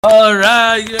All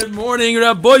right, good morning,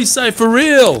 Rabbi Sai, for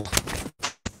real.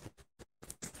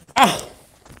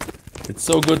 It's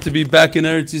so good to be back in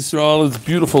Eretz Yisrael. It's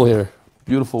beautiful here.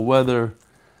 Beautiful weather.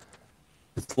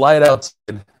 It's light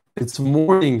outside. It's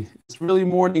morning. It's really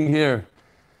morning here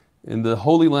in the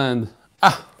Holy Land.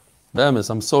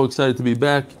 Bemis, I'm so excited to be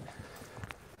back.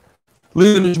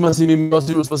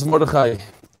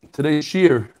 Today's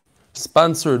shir,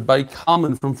 sponsored by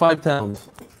Kalman from Five Towns.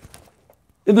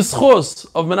 In the schos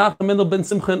of Menachem Mendel Ben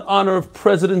Simcha in honor of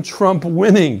President Trump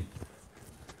winning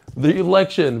the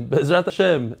election, Bezrat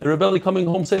Hashem, and Rebelli coming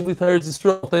home safely to Eretz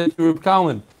Yisrael. Thank you, Reb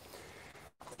Kalman.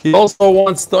 He also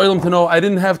wants the Olam to know, I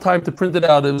didn't have time to print it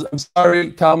out. I'm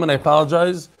sorry, Kalman, I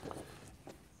apologize.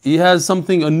 He has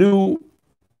a new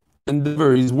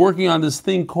endeavor. He's working on this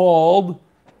thing called,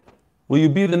 will you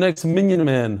be the next Minyan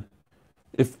Man?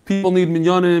 If people need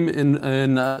minyanim in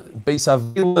Beis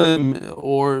Avilim,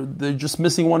 or they're just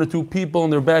missing one or two people in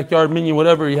their backyard minyan,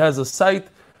 whatever, he has a site.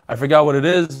 I forgot what it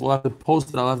is. We'll have to post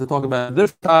it. I'll have to talk about it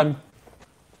this time.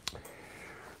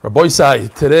 Rabbi Sai,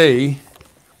 today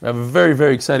we have a very,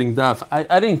 very exciting daf.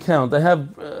 I didn't count. I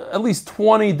have at least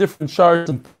 20 different charts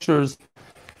and pictures.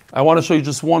 I want to show you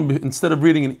just one. Instead of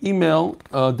reading an email,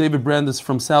 David Brandis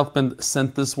from South Bend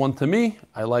sent this one to me.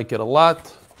 I like it a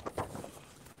lot.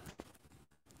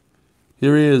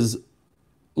 Here he is,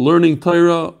 learning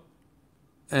Torah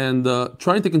and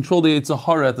trying to control the Yetzer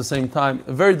Hara at the same time.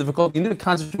 Very difficult. You need to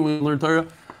concentrate when you learn Torah.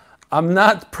 I'm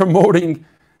not promoting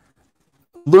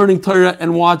learning Torah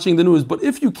and watching the news, but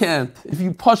if you can't, if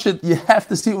you push it, you have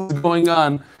to see what's going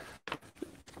on.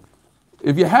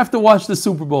 If you have to watch the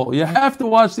Super Bowl, you have to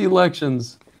watch the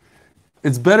elections,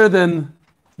 it's better than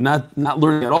not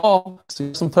learning at all.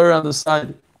 So some Torah on the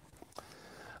side.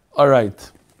 All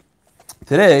right.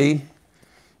 Today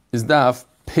is Daf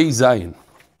Pei Zayin.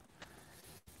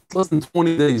 Less than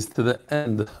 20 days to the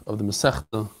end of the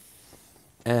Masechta,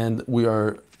 and we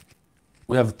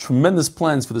have tremendous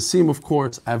plans for the Siyum, of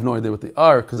course. I have no idea what they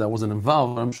are because I wasn't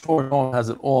involved. I'm sure no one has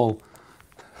it all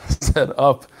set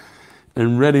up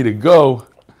and ready to go.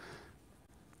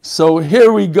 So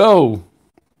here we go.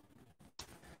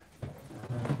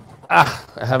 I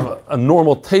have a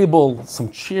normal table,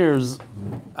 some chairs.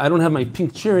 I don't have my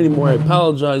pink chair anymore. I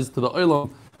apologize to the Olam.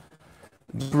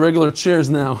 Just regular chairs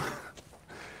now.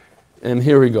 And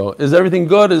here we go. Is everything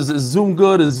good? Is Zoom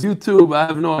good? Is YouTube? I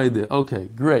have no idea. Okay,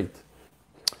 great.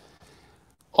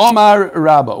 Omar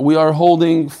Rabba. We are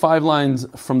holding 5 lines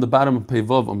from the bottom of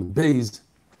Peivav Amud Beis.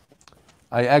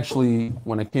 I actually,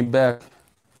 when I came back,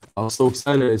 I was so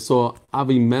excited. I saw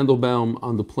Avi Mandelbaum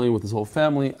on the plane with his whole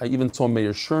family. I even saw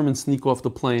Mayor Sherman sneak off the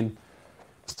plane.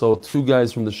 So 2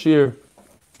 guys from the shir.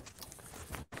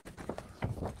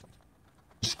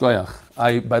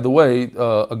 By the way,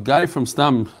 a guy from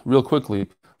Stam, real quickly,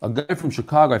 a guy from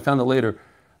Chicago, I found it later,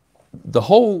 the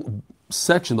whole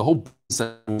section was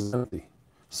empty.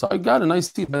 So I got a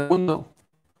nice seat by the window.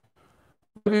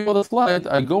 Before the flight,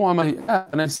 I go on my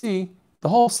app and I see the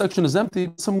whole section is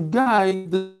empty. Some guy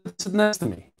sitting next to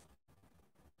me.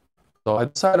 So I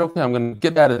decided, okay, I'm going to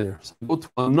get out of there. So I go to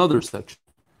another section.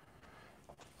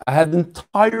 I had the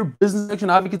entire business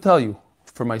section, I can tell you,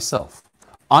 for myself.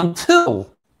 Until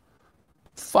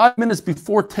 5 minutes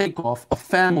before takeoff, a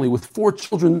family with 4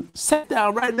 children sat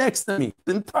down right next to me.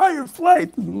 The entire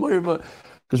flight.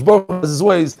 Because Baruch has his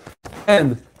ways.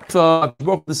 And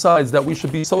Baruch decides that we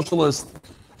should be socialist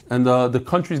and the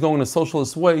country's going a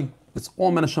socialist way, it's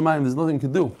all men Hashemayim. There's nothing to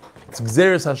do. It's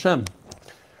Gzeres Hashem.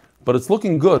 But it's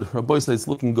looking good. Rabbi says it's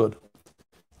looking good.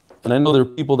 And I know there are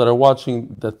people that are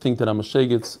watching that think that I'm a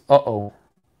shegitz.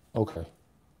 Okay.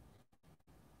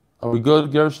 Are we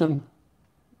good, Gershon?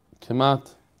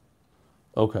 Kemat?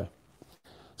 Okay.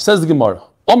 Says the Gemara.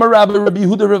 Omer Rabbi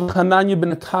Yehuda Rav Chananya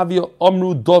ben Akavia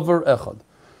Omru Dover Echad.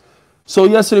 So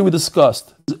yesterday we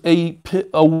discussed a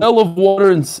well of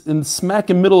water in smack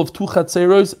in the middle of 2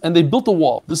 chatzeros, and they built a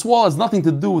wall. This wall has nothing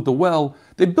to do with the well.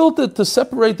 They built it to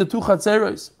separate the 2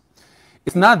 chatzeros.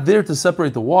 It's not there to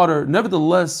separate the water.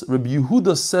 Nevertheless, Rabbi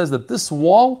Yehuda says that this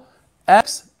wall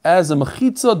acts as a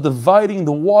mechitza dividing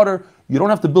the water. You don't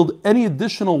have to build any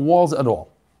additional walls at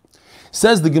all.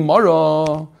 Says the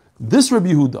Gemara, this Rabbi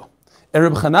Yehuda, and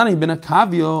Rabbi Chanani ben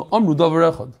Akavia Amru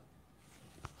Davar Echad.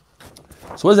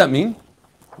 So what does that mean?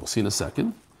 We'll see in a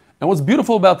second. And what's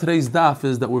beautiful about today's daf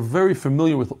is that we're very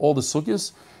familiar with all the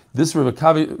sukkahs. This Rabbi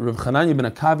Chanani ben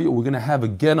Akavia, we're going to have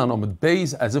again on Amud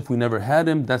Beis, as if we never had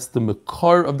him. That's the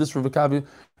makar of this Rabbi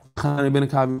Chanani ben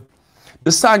Akavia.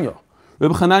 The Sanya.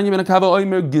 Rabbi Chanani ben Akavia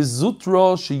oimer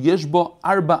gezutra sheyesh bo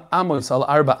 4 amos al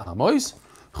 4 amos,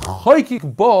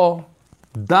 choykik bo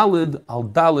dalid al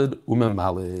dalid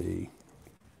umemale.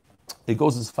 It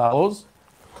goes as follows.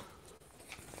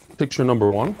 Picture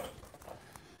number 1.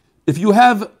 If you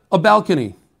have a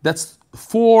balcony that's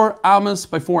 4 amas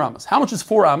by 4 amas. How much is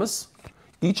 4 amas?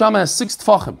 Each amma has 6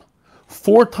 tfachim.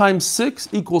 4 times 6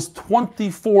 equals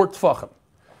 24 tfachim.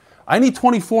 I need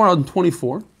 24 on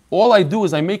 24. All I do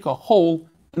is I make a hole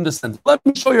in the center. Let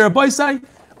me show you a baisai,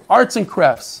 arts and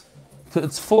crafts to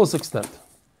its fullest extent.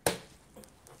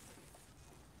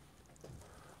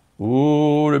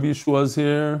 Ooh, Rabbi Yeshua's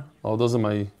here. Oh, those are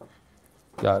my...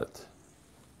 Got it.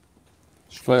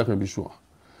 Shkoyach Rabbi Yeshua.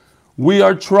 We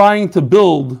are trying to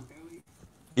build...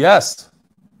 Yes.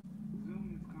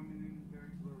 Zoom is coming in very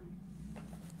blurry.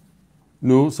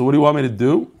 No, so what do you want me to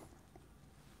do?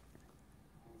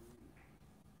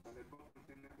 Are they both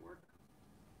within network?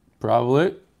 Probably.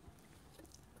 You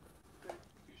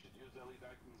should use Ellie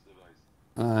Dykeman's device.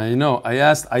 I know. I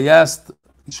asked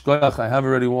Shkoyach, I have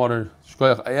already water.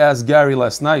 Shkoyach, I asked Gary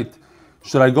last night,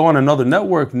 should I go on another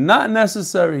network? Not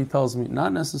necessary, he tells me.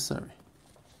 Not necessary.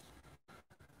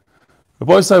 The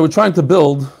boys say, we're trying to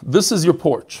build, this is your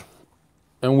porch.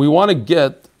 And we want to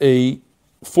get a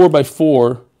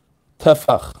 4x4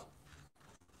 tefach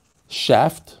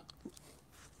shaft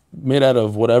made out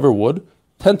of whatever wood,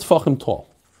 10 tefachim tall.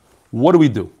 What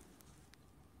do?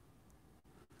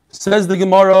 Says the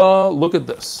Gemara, look at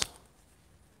this.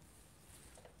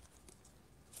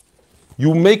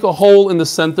 You make a hole in the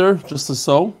center, just as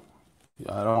so.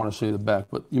 I don't want to show you the back,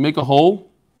 but you make a hole.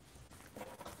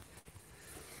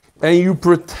 And you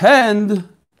pretend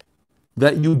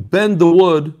that you bend the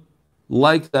wood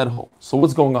like that hole. So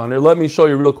what's going on there? Let me show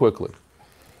you real quickly.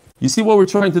 You see what we're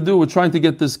trying to do? We're trying to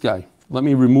get this guy. Let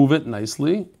me remove it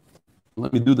nicely.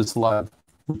 Let me do this live.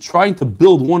 We're trying to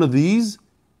build one of these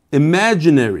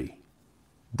imaginary.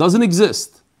 Doesn't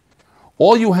exist.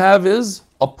 All you have is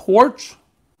a porch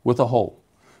with a hole.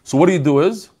 So what do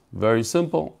is, very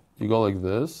simple. You go like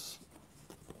this.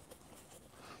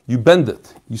 You bend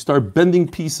it. You start bending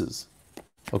pieces.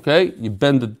 Okay? You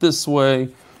bend it this way.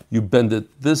 You bend it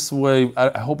this way.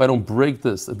 I hope I don't break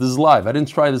this. This is live. I didn't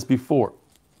try this before.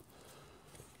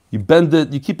 You bend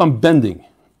it. You keep on bending.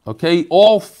 Okay?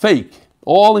 All fake.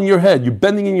 All in your head. You're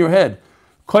bending in your head.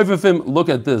 Koifefim, look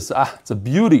at this. It's a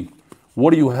beauty. What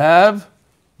do you have?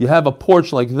 You have a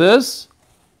porch like this.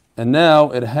 And now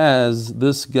it has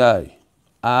this guy.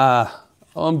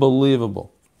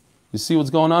 Unbelievable. You see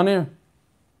what's going on here?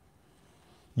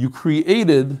 You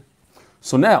created,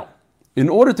 so now, in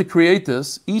order to create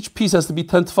this, each piece has to be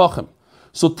 10 tefachim.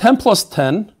 So 10 plus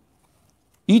 10,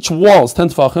 each wall is 10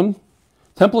 tefachim,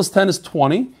 10 plus 10 is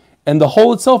 20, and the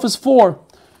hole itself is 4.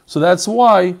 So that's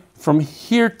why from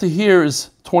here to here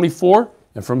is 24,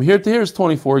 and from here to here is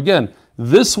 24. Again,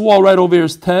 this wall right over here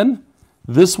is 10,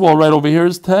 this wall right over here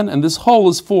is 10, and this hole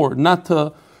is 4.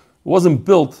 It wasn't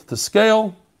built to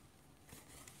scale.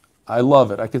 I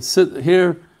love it. I could sit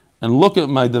here and look at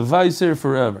my device here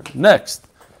forever. Next.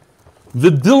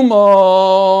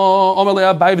 V'dilma Omer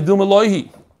Abai v'dilma loihi.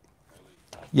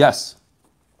 Yes.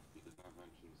 You did not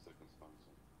mention the second sponsor.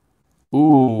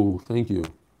 Ooh, thank you.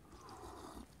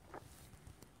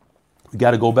 We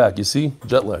got to go back. You see?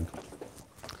 Jet lag.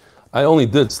 I only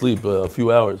did sleep a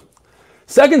few hours.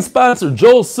 Second sponsor,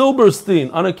 Joel Silberstein,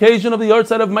 on occasion of the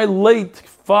yahrzeit of my late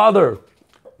father,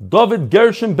 David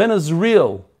Gershon Ben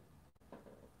Azriel,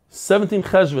 17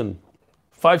 Cheshvan,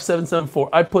 5774.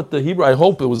 I put the Hebrew, I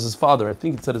hope it was his father. I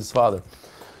think it said his father.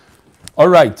 All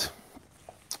right.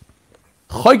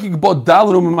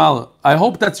 I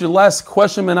hope that's your last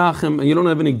question, Menachem, and you don't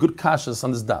have any good kashas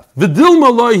on this daf. V'dilma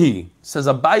loihi, says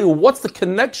Abayu, what's the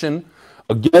connection?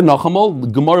 Again, Nachamal, the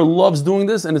Gemara loves doing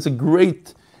this, and it's a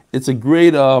great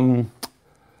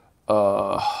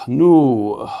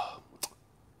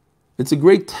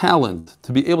talent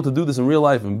to be able to do this in real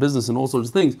life and business and all sorts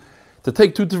of things. To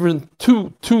take two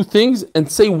things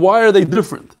and say, why are they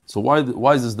different? So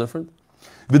why is this different?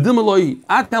 In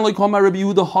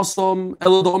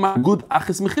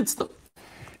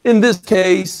this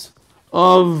case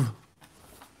of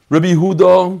Rabbi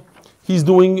Yehuda, he's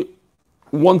doing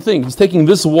one thing. He's taking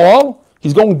this wall,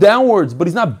 he's going downwards, but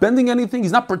he's not bending anything.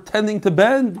 He's not pretending to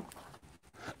bend.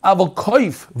 Aval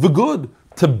koif, the good,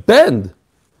 to bend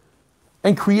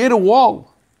and create a wall.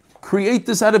 Create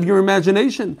this out of your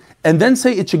imagination. And then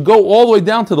say it should go all the way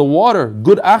down to the water.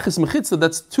 Good achis mechitzah,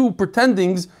 that's 2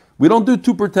 pretendings. We don't do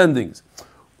 2 pretendings.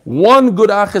 One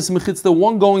good achis mechitzah,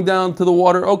 one going down to the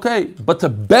water, okay. But to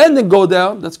bend and go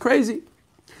down, that's crazy.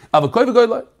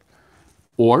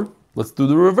 Or, let's do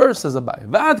the reverse, says Abai.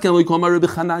 As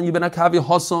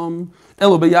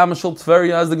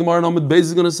the Gemara Nomad Beis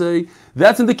is going to say,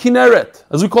 that's in the Kinneret,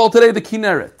 as we call today the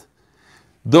Kinneret.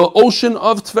 The ocean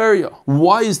of Tveria.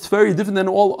 Why is Tveria different than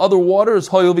all other waters?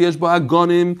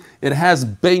 It has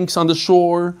banks on the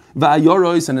shore,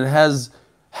 and it has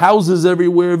houses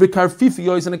everywhere. And a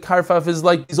karfaf is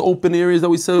like these open areas that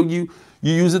we say you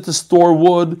use it to store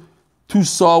wood, to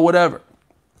saw, whatever.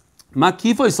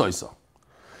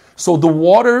 So the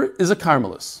water is a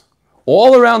Carmelis.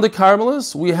 All around the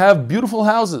Carmelis, we have beautiful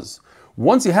houses.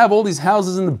 Once you have all these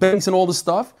houses and the banks and all this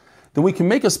stuff, then we can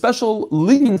make a special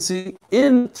leniency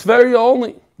in Tveria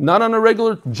only, not on a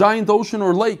regular giant ocean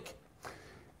or lake.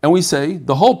 And we say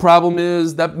the whole problem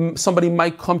is that somebody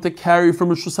might come to carry from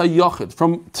Rishus HaYachid,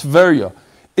 from Tveria,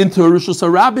 into Rishus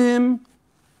HaRabim,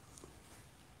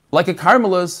 like a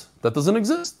Carmelis that doesn't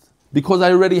exist, because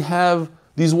I already have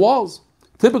these walls.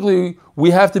 Typically,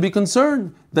 we have to be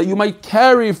concerned that you might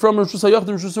carry from Rishus HaYachid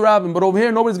to Rishus HaRabim, but over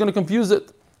here, nobody's going to confuse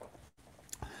it.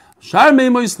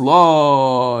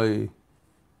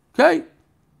 Okay?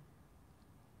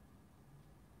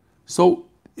 So,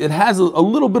 it has a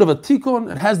little bit of a tikkun.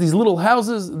 It has these little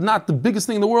houses, not the biggest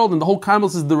thing in the world, and the whole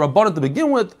Carmelis is the Rabbanah to begin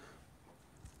with.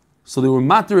 So they were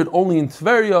matter it only in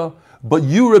Tveria, but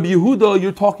you, Rabbi Yehuda,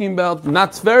 you're talking about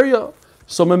not Tveria.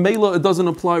 So Memela, it doesn't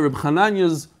apply. Rabbi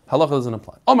Hananiah's halacha doesn't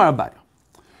apply. Omar Abaya.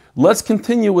 Let's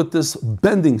continue with this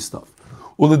bending stuff.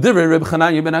 I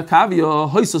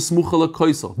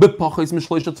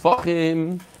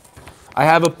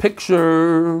have a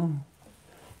picture.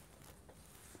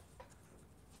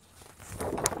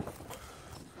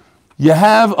 You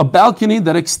have a balcony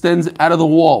that extends out of the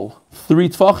wall. 3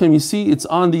 tfachim, you see, it's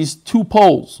on these 2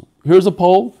 poles. Here's a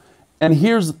pole, and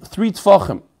here's 3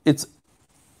 tfachim. It's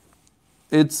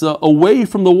away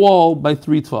from the wall by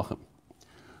 3 tfachim.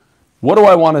 What do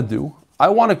I want to do? I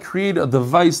want to create a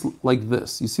device like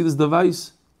this. You see this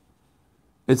device?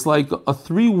 It's like a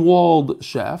 3-walled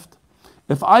shaft.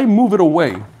 If I move it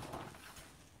away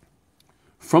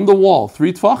from the wall,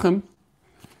 3 tfachim,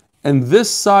 and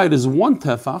this side is 1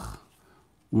 tefach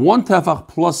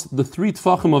plus the 3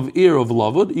 tfachim of ear of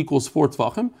lavud equals 4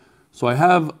 tfachim. So I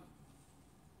have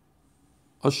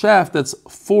a shaft that's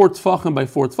 4 tfachim by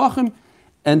 4 tfachim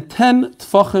and 10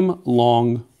 tfachim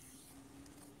long.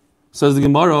 Says the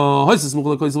Gemara,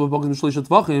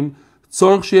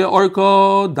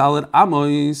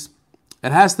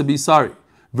 it has to be, sorry.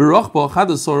 We're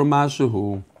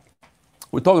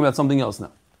talking about something else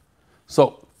now.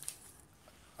 So,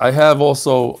 I have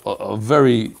also a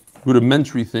very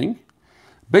rudimentary thing.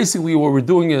 Basically, what we're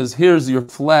doing is, here's your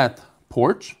flat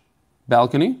porch,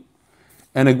 balcony,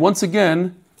 and once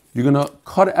again, you're going to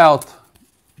cut out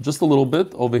just a little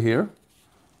bit over here.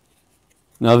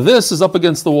 Now this is up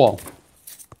against the wall.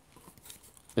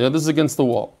 Yeah, this is against the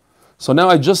wall. So now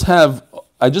I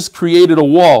just created a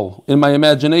wall in my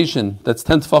imagination that's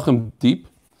 10 tefachim deep.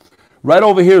 Right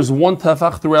over here is 1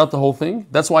 tefach throughout the whole thing.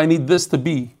 That's why I need this to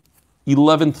be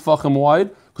 11 tefachim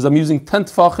wide, because I'm using 10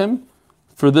 tefachim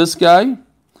for this guy,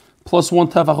 plus 1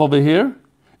 tefach over here.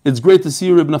 It's great to see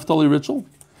you, Reb Naftali Ritchel.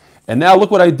 And now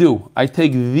look what I do. I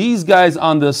take these guys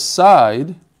on this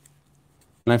side,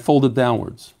 and I fold it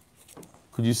downwards.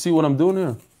 Could you see what I'm doing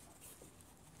here?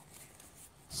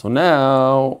 So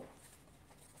now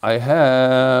I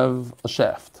have a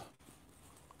shaft.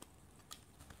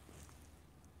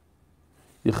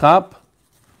 Yichap.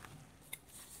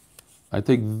 I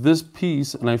take this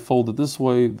piece and I fold it this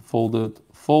way, fold it,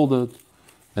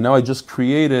 and now I just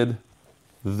created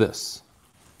this.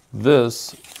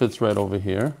 This fits right over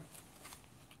here.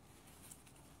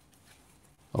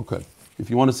 Okay. If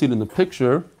you want to see it in the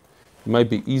picture, it might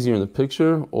be easier in the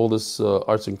picture, all this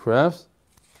arts and crafts.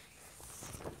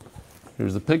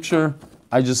 Here's the picture.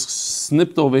 I just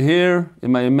snipped over here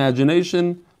in my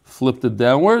imagination, flipped it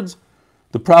downwards.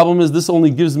 The problem is this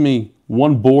only gives me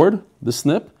 1 board, the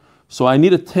snip, so I need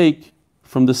to take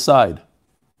from the side.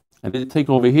 I need to take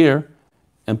over here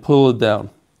and pull it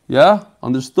down. Yeah?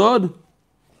 Understood?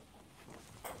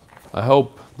 I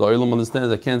hope the Olam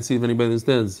understands. I can't see if anybody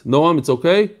understands. Noam, it's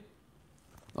okay?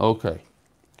 Okay.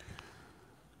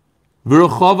 So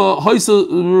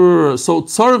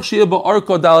tzarich sheyeh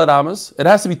ba'arka dalet amas. It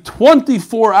has to be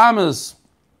 24 amas.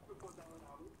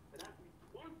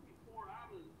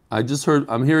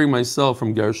 I'm hearing myself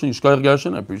from Gershon. Yishkoyach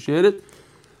Gershon, I appreciate it.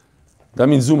 That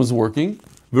means Zoom is working.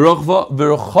 Why?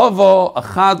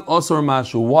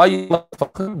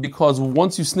 Because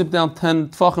once you snip down 10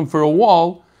 tefachim for a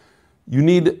wall, you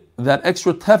need that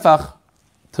extra tefach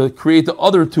to create the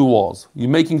other 2 walls. You're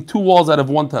making 2 walls out of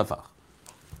 1 tefach.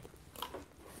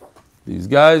 These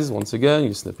guys, once again,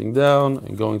 you're snipping down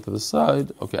and going to the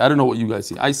side. Okay, I don't know what you guys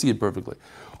see. I see it perfectly.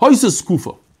 Hoysa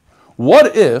skufa.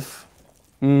 What if,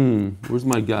 where's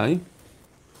my guy?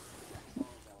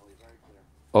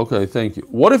 Okay, thank you.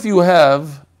 What if you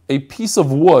have a piece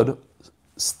of wood,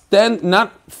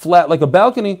 not flat like a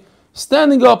balcony,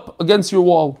 standing up against your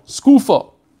wall,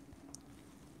 skufa?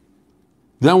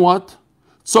 Then what?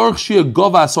 Tzorch shia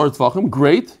gova asar tefachim.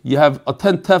 Great, you have a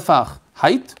 10 tefach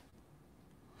height.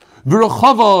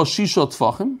 V'rechava shisha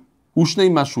tefachim u'shnei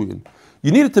mashuyin.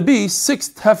 You need it to be 6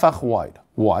 tefach wide.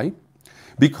 Why?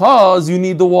 Because you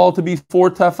need the wall to be 4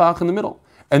 tefach in the middle.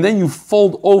 And then you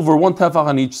fold over 1 tefach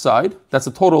on each side. That's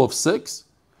a total of 6.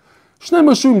 Shnei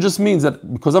mashuyin just means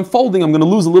that because I'm folding, I'm going to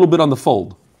lose a little bit on the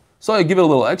fold. So I give it a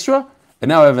little extra, and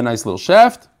now I have a nice little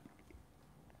shaft.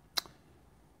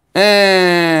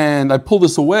 And I pull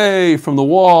this away from the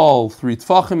wall, 3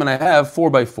 tefachim, and I have 4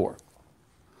 by 4.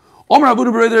 Omer Abu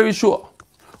B'Reder Yeshua.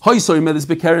 Hoysoi medis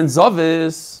bekeren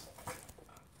zavis.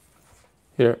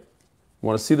 Here, you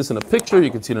want to see this in a picture?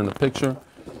 You can see it in a picture.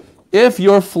 If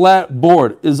your flat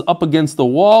board is up against the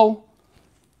wall,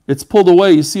 it's pulled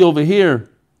away. You see over here,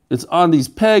 it's on these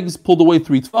pegs, pulled away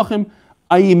 3 tefachim.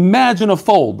 I imagine a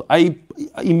fold.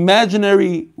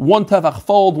 Imaginary 1 tefach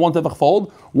fold, 1 tefach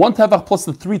fold. 1 tefach plus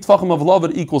the 3 tefachim of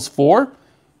Lavid equals 4.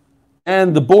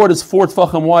 And the board is 4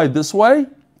 tefachim wide this way.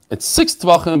 It's 6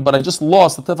 tefachim, but I just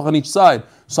lost the tefach on each side.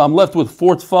 So I'm left with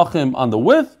 4 tefachim on the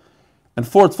width and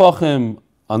 4 tefachim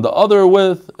on the other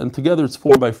width. And together it's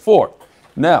 4 by 4.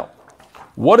 Now,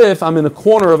 what if I'm in a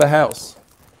corner of a house?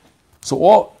 So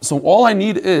all I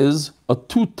need is a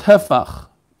 2 tefach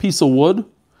piece of wood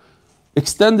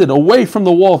extended away from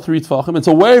the wall 3 tefachim. It's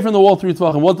away from the wall 3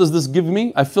 tefachim. What does this give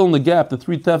me? I fill in the gap, the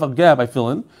 3 tefach gap I fill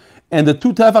in. And the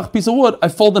 2 tefach piece of wood, I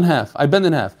fold in half. I bend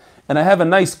in half. And I have a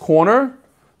nice corner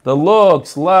that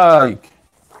looks like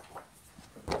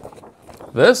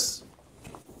this.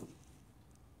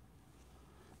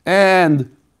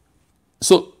 And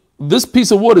so this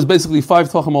piece of wood is basically 5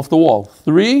 tefachim off the wall.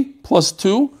 3 plus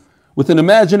 2 with an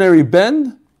imaginary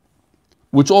bend,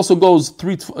 which also goes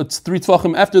 3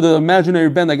 tefachim. After the imaginary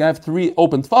bend, I have 3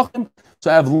 open tefachim. So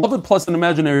I have Lavid plus an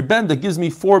imaginary bend that gives me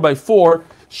 4 by 4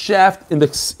 shaft in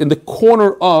the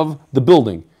corner of the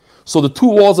building. So the 2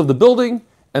 walls of the building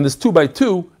and this 2 by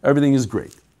 2, everything is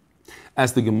great.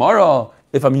 As the Gemara,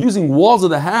 if I'm using walls of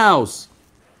the house,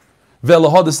 it has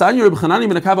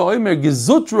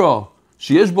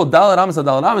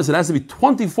to be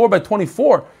 24 by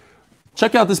 24.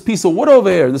 Check out this piece of wood over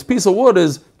here. This piece of wood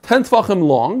is 10 tefachim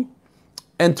long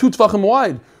and 2 tefachim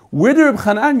wide. Where did Reb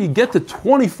Chanan get to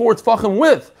 24 tefachim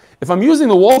width? If I'm using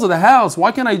the walls of the house,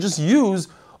 why can't I just use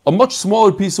a much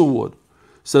smaller piece of wood?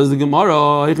 Says the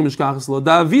Gemara,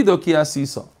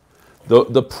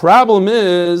 the problem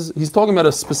is, he's talking about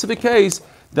a specific case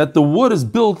that the wood is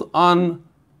built on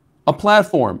a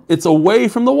platform. It's away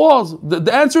from the walls.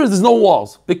 The answer is there's no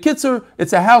walls. The kitzer,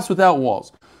 it's a house without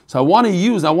walls. So I want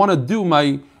to do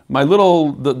my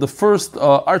little, the first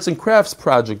arts and crafts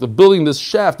project of building this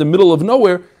shaft in the middle of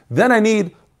nowhere. Then I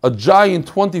need a giant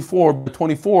 24 by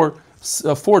 24,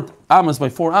 4 amas by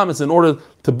 4 amas in order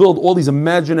to build all these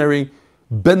imaginary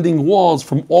bending walls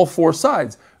from all 4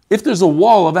 sides. If there's a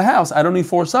wall of a house, I don't need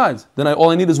 4 sides. Then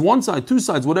all I need is 1 side, 2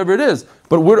 sides, whatever it is.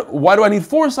 But why do I need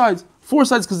 4 sides? 4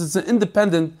 sides because it's an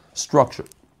independent structure.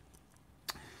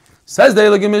 Says the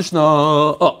Elegant Mishnah.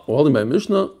 Oh, holding by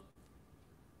Mishnah.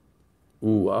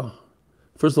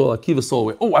 First of all, Akiva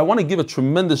Solway. I want to give a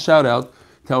tremendous shout out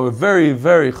to our very,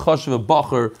 very chashuv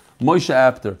bacher, Moshe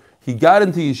Apter. He got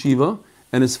into yeshiva,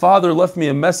 and his father left me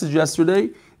a message yesterday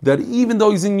that even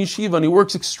though he's in yeshiva and he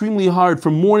works extremely hard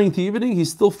from morning to evening, he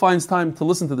still finds time to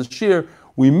listen to the shir.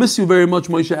 We miss you very much,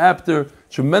 Moshe Apter.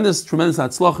 Tremendous, tremendous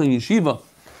hatzlacha in yeshiva.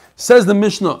 Says the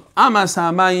Mishnah, Amas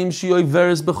ha'mayim shi'oy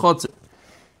veres b'chotzer.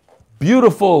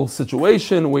 Beautiful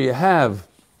situation where you have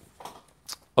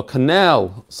a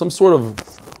canal, some sort of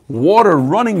water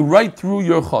running right through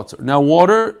your chotzer. Now,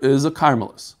 water is a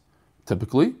carmelis,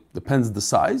 typically, depends the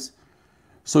size.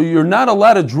 So you're not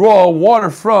allowed to draw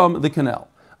water from the canal.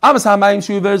 You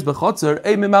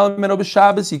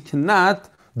cannot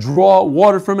draw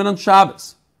water from it on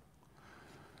Shabbos.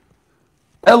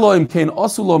 Elohim kein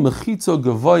osulo mechitzo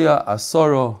gavoya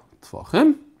asoro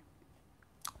tfachim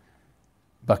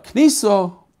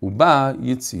bakniso uba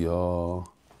yitzio.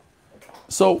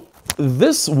 So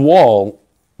this wall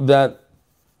that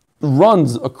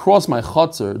runs across my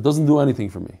chutzner doesn't do anything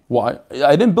for me. Why?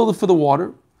 I didn't build it for the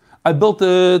water. I built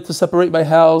it to separate my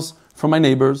house from my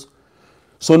neighbors.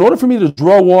 So in order for me to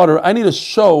draw water, I need to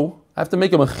show, I have to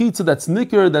make a mechitza that's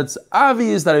nicker, that's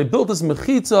obvious that I built this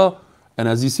mechitza. And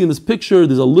as you see in this picture,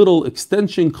 there's a little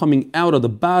extension coming out of the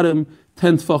bottom,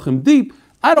 10 tefachim deep.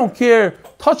 I don't care,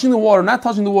 touching the water, not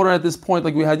touching the water at this point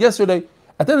like we had yesterday.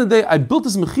 At the end of the day, I built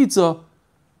this mechitza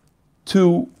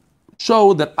to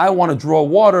show that I want to draw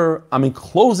water. I'm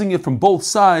enclosing it from both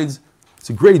sides.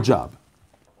 It's a great job.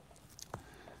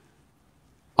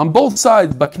 On both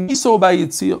sides, Bakniso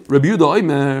Bayitzia, Rabbi Yehuda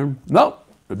Omer. No,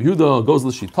 Rabbi Yehuda goes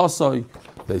l'shitasai.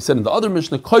 They said in the other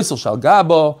Mishnah, Koisel Shal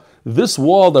Gaba, this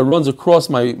wall that runs across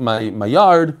my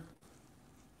yard,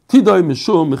 Tidai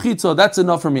Mishum Mechitza, that's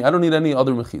enough for me. I don't need any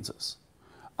other mechitzas.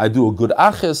 I do a good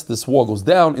aches, this wall goes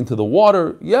down into the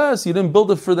water. Yes, you didn't build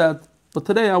it for that, but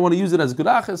today I want to use it as good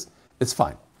aches. It's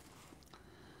fine.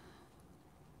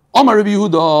 Amar Rabbi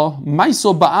Yehuda,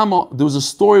 Maiso Ba'ama, there was a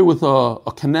story with a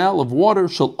canal of water,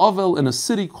 Shel Avel, in a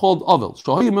city called Avel.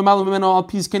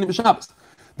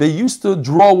 They used to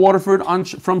draw water for it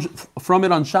from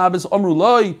it on Shabbos. Amru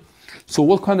Lai. So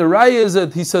what kind of raya is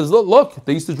it? He says, look,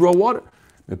 they used to draw water.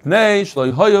 You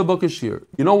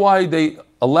know why they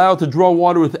allowed to draw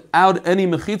water without any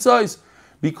mechitzais?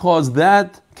 Because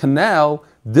that canal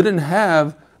didn't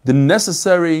have the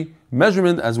necessary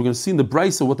measurement, as we're going to see in the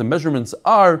Brisa what the measurements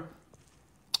are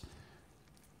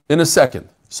in a second.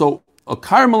 So a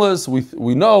Carmelis,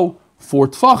 we know 4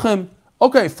 tfachim.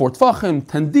 Okay, 4 tfachim,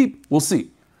 10 deep. We'll see.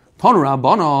 Here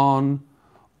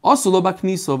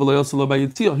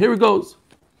it goes.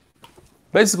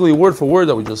 Basically, word for word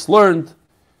that we just learned.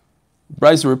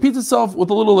 Brisa repeats itself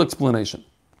with a little explanation.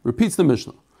 Repeats the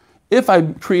Mishnah. If I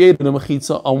created a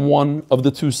mechitza on one of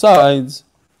the two sides,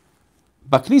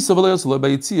 or the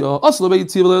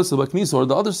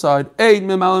other side,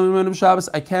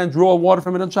 I can't draw water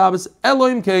from it on Shabbos.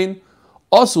 Elohim kain,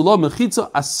 asula mechitza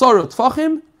asara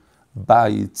tfachim,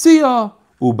 bayitzia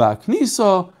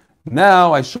ubaknisa.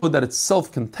 Now I showed that it's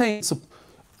self-contained. So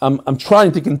I'm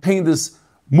trying to contain this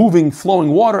moving,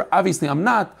 flowing water. Obviously I'm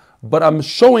not, but I'm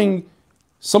showing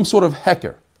some sort of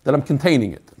hecker that I'm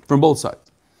containing it from both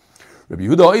sides. Rabbi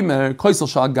Yehuda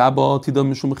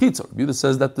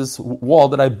says that this wall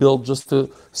that I built just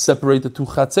to separate the two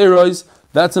chatzeros,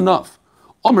 that's enough.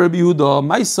 Here,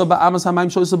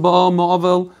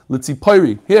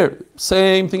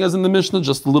 same thing as in the Mishnah,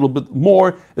 just a little bit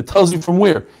more. It tells you from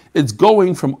where. It's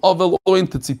going from Avel all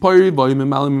into Tzipori,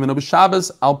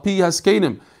 Alpi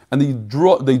Haskenim, and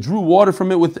they drew water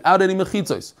from it without any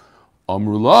mechitzos.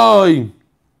 Amrulai.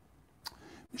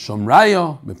 It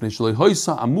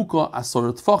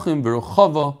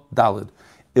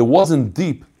wasn't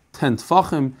deep 10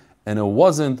 tfachim and it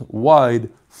wasn't wide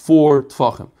 4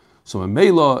 tfachim. So in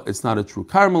Mela, it's not a true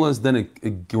Carmelis. Then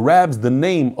it grabs the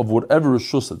name of whatever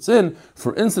Rishus it's in.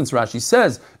 For instance, Rashi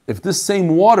says, if this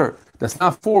same water that's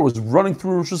not 4 was running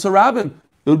through Rishus HaRabim,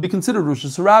 it would be considered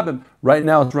Rishus HaRabim. Right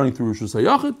now it's running through Rishus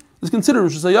HaYachid. It's considered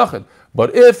Rishus HaYachid.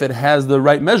 But if it has the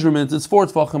right measurements, it's 4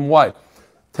 tfachim wide,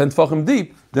 10 tfachim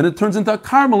deep, then it turns into a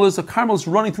Carmelis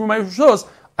running through my Rishus.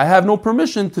 I have no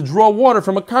permission to draw water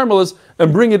from a Carmelis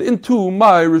and bring it into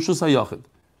my Rishus HaYachid.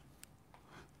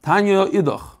 Tanya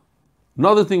Idach.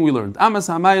 Another thing we learned. Amas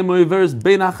hamayim moiveres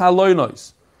bein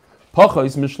hachaloinos.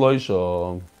 Pachos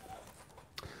mishloisha.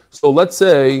 So let's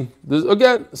say,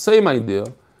 again, same idea.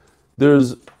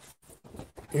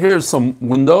 Here's some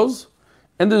windows,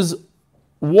 and there's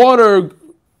water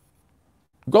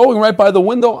going right by the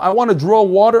window. I want to draw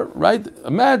water, right?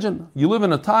 Imagine you live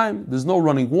in a time, there's no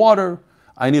running water.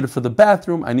 I need it for the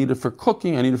bathroom, I need it for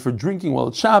cooking, I need it for drinking while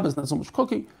it's Shabbos, not so much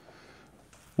cooking.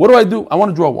 What do? I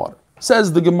want to draw water.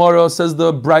 Says the Gemara, says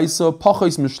the Brisa,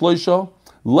 Pachos mishloisha,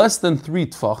 less than 3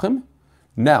 tfachim.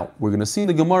 Now, we're going to see in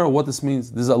the Gemara what this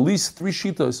means. There's at least 3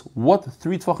 shitas. What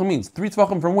 3 tfachim means? 3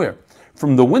 tfachim from where?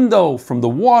 From the window, from the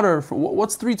water,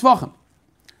 what's 3 tfachim?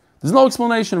 There's no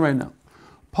explanation right now.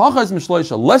 Pachos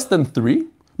mishloisha, less than 3.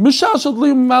 Mishal shel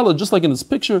dli u'mala, just like in this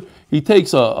picture, he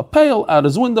takes a pail out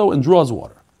his window and draws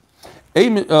water.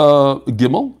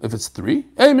 Gimel, if it's 3.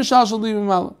 Mishal shel dli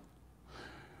u'mala.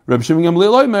 Reb Shimon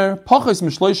Gamliel Omer, Pachos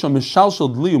mishloisha mishal shel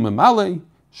dli u'mala,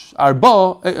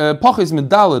 Arba, Pachos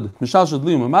medaled mishal shel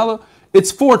dli u'mala.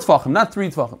 It's 4 tfachim, not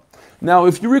 3 tfachim. Now,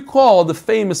 if you recall the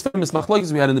famous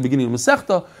machlokes we had in the beginning of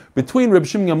Masechta between Reb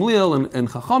Shimon Gamliel and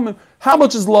Chachamim, how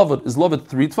much is Lavid? Is Lavid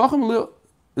 3 tfachim?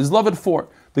 Is Lavid 4?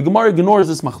 The Gemara ignores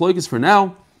this machlokes for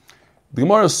now. The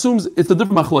Gemara assumes it's a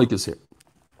different machlokes here.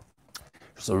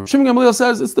 So Reb Shimon Gamliel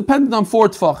says it's dependent on 4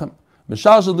 tfachim.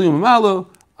 Mishal shel dli u'mala.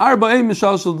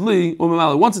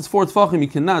 Once it's 4 tfachim, you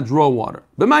cannot draw water.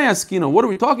 What are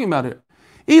we talking about here?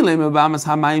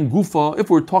 If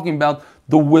we're talking about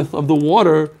the width of the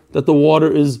water, that the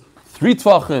water is 3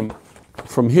 tfachim,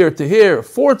 from here to here,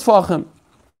 4 tfachim.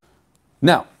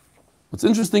 Now, what's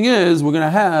interesting is we're going to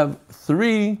have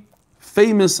 3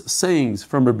 famous sayings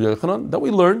from Rabbi Yochanan that we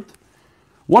learned.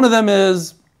 One of them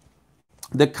is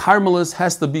the Carmelis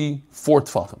has to be 4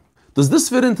 tfachim. Does this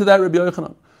fit into that, Rabbi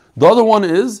Yochanan? The other one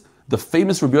is the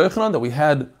famous Rabbi Yochanan that we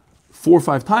had 4 or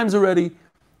 5 times already,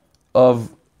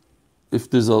 of if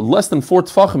there's a less than 4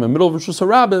 tfachim in the middle of Rishus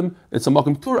Harabim, it's a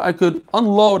makom ptur, I could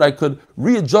unload, I could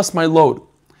readjust my load.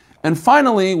 And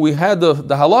finally, we had the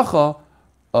halacha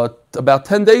about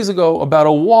 10 days ago about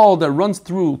a wall that runs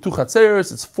through 2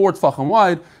 chatzeres, it's 4 tfachim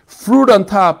wide, fruit on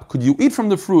top, could you eat from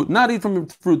the fruit, not eat from the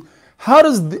fruit? How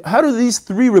do these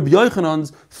 3 Rabbi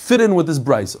Yochanans fit in with this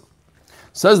brisa?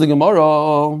 Says the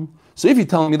Gemara, so if you're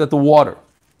telling me that the water,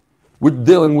 we're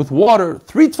dealing with water,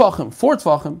 3 tfachim, 4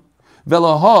 tfachim,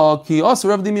 Velaha ki also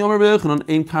Rav Dimi Omer Yochanan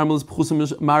ein karmelis pchusim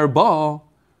marba.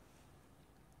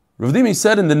 Rav Dimi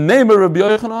said in the name of Rabbi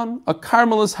Yochanan, a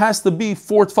karmelis has to be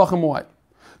 4 tfachim wide.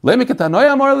 Leimik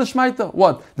Tanoim Amar L'Shmaita.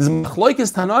 What? There's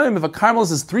machlokes Tanoim if a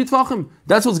karmelis is 3 tfachim.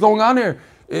 That's what's going on here.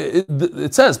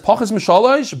 It says pachas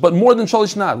mishalish, but more than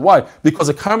shalish not. Why? Because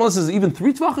a karmelis is even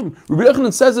 3 tfachim. Rabbi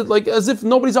Yochanan says it like as if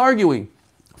nobody's arguing.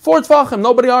 4 tfachim,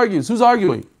 nobody argues. Who's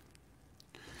arguing?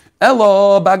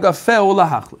 Elo bagafeu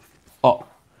lahachlif. Oh,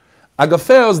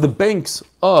 agafeo is the banks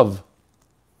of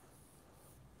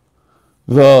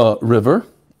the river,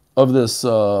 of this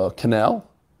canal.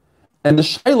 And the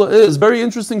shaila is very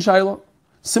interesting shaila.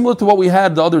 Similar to what we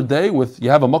had the other day with, you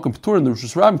have a makom ptur in the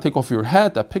Rishus Harabim, take off your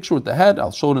hat, that picture with the hat,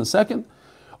 I'll show it in a second.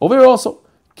 Over here also,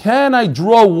 can I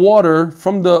draw water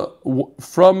from the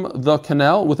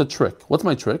canal with a trick? What's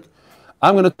my trick?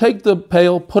 I'm going to take the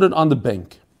pail, put it on the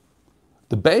bank.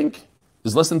 The bank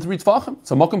is less than 3 tfachim.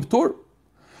 It's a makom ptur.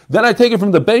 Then I take it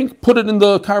from the bank, put it in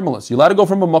the karmelis. You're allowed to go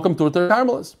from a makom ptur to a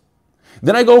karmelis.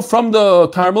 Then I go from the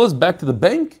karmelis back to the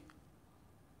bank.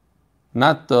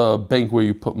 Not the bank where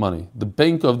you put money. The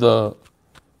bank of the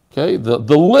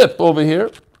lip over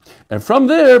here. And from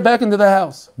there, back into the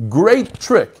house. Great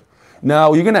trick.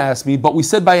 Now, you're going to ask me, but we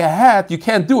said by a hat, you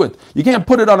can't do it. You can't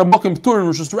put it on a makom ptur in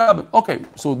Rishus Harabim. Okay,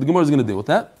 so the Gemara is going to deal with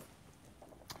that.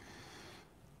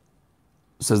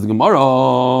 Says the Gemara,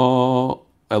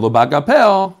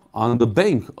 Elobagapel, on the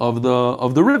bank of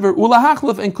the river,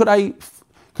 Ulahachlef, and could I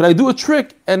do a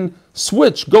trick and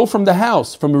switch, go from the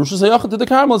house, from Rishus Hayachah to the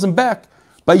Karmelis and back,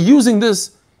 by using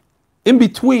this in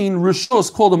between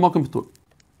Rishus called a Makom Ptur.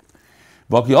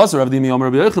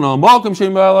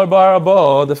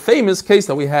 The famous case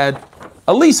that we had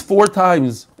at least 4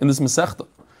 times in this Masechta.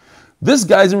 This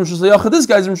guy's in Rishus Hayachah, this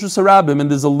guy's in Rishus Harabim,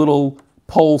 and there's a little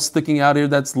pole sticking out here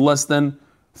that's less than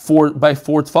 4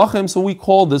 tfachim, so we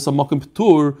call this a makom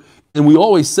ptur, and we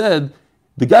always said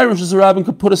the guy in Rishus Harabim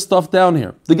could put his stuff down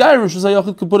here. The guy in Rishus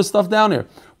Hayachah could put his stuff down here,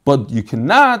 but you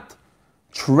cannot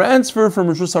transfer from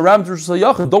Rishus Harabim to Rishus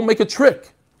Hayachah. Don't make a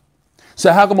trick.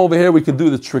 So how come over here we could do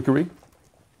the trickery?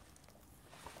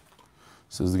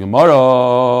 Says the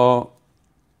Gemara.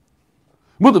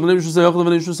 You're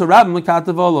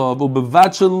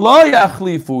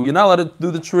not allowed to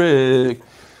do the trick.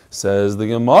 Says the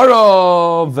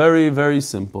Gemara, very, very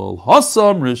simple.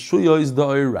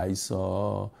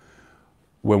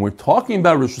 When we're talking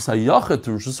about Rishus Hayachah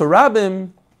to Rishus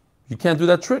Harabim, you can't do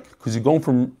that trick because you're going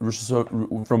from Rishus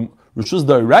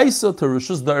D'Oraisa to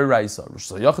Rishus D'Oraisa.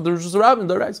 Rishus Hayachah to Rishus Harabim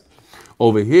D'Oraisa.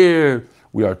 Over here,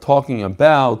 we are talking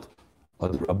about a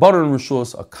Rabbanan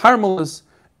Rishus, a Karmelis,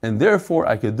 and therefore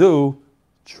I could do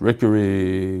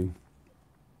trickery.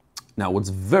 Now, what's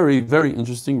very, very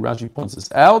interesting, Rashi points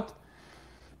this out,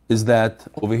 is that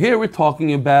over here we're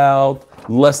talking about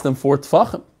less than 4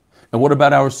 tfachim. And what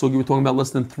about our sugi? We're talking about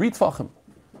less than 3 tfachim.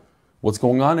 What's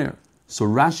going on here? So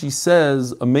Rashi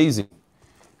says, amazing,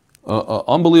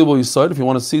 unbelievable yesod. If you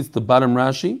want to see, it's the bottom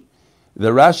Rashi.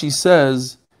 The Rashi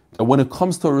says that when it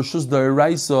comes to Rishus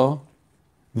D'Oraisa,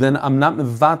 then I'm not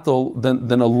mevatel,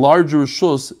 then a larger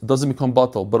Rishus doesn't become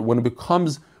batal. But when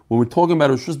we're talking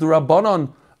about Rishus D'Rabbanan,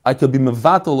 I could be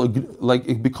mevatel, like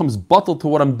it becomes batal to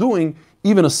what I'm doing,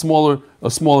 even a smaller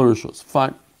Rishus.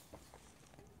 Fine.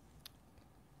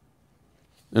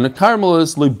 And a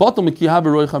Karmelis, le'batal mikihav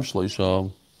roichav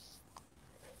shleisha.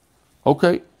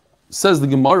 Okay, says the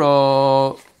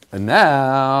Gemara, and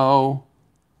now,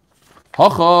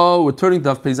 Hacha, we're turning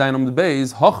to Pei Zayin on the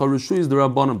base. Hacha Rishus is the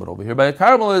Rabbanon, but over here by a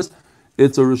Karmelis,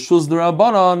 it's a Rishus the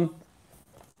Rabbanon,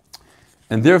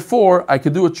 and therefore I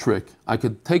could do a trick. I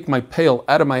could take my pail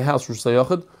out of my house, Rishus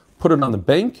Hayachah, put it on the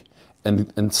bank,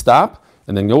 and stop,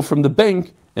 and then go from the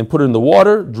bank and put it in the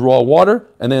water, draw water,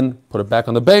 and then put it back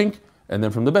on the bank, and then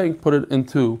from the bank put it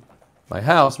into my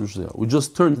house, Rishus Hayachah. We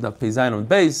just turned to Pei Zayin on the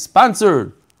base,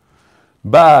 sponsored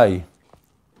by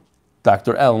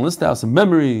Dr. Alan Listhouse, in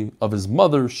memory of his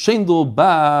mother, Shendel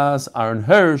Bas, Aaron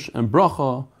Hirsch, and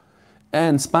Bracha,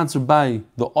 and sponsored by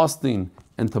the Austin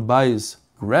and Tobias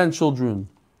grandchildren,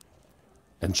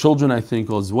 and children, I think,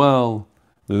 as well.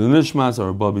 The Nishmas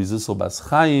are Babi Zissel Bas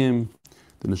Chaim,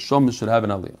 The neshama should have an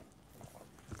aliyah.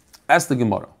 Ask the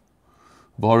Gemara.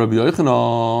 Rabbi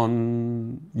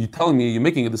Yochanan, you're telling me you're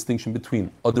making a distinction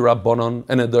between a Rabbanon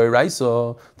and a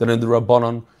D'oraisa. Then in the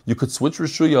Rabbanon you could switch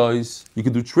reshuyos, you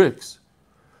could do tricks.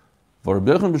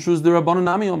 Rabbi Yochanan b'shus the Rabbanon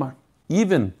nami omar.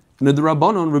 Even in the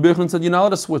Rabbanon, Rabbi Yochanan said you're not allowed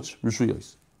to switch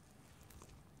reshuyos.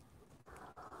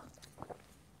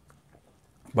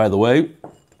 By the way,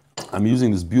 I'm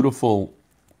using this beautiful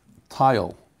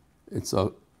tile. It's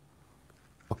a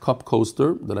cup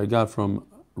coaster that I got from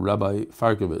Rabbi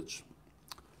Farkovich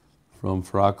from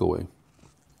Farakaway.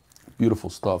 Beautiful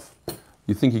stuff.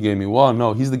 You think he gave me one?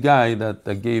 No, he's the guy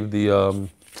that gave the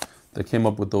that came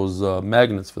up with those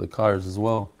magnets for the cars as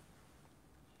well.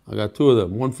 I got two of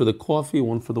them. One for the coffee,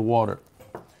 one for the water.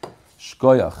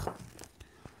 Shkoyach.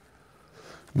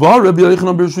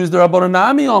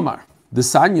 The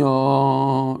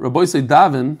Sanya, Rabbi say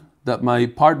Davin, that my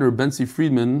partner Benzi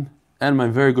Friedman and my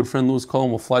very good friend Louis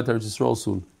Cohen will fly to Eretz Yisrael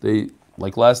soon. They,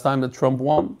 like last time that Trump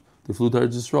won, they flew to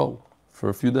Eretz Yisrael for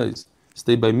a few days.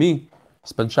 Stayed by me,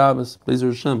 spent Shabbos, Bezer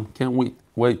Hashem, can't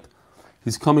wait.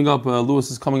 He's coming up,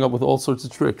 Louis is coming up with all sorts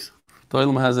of tricks. If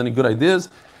Toilam has any good ideas,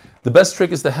 the best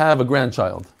trick is to have a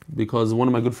grandchild, because one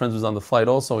of my good friends was on the flight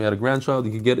also, he had a grandchild,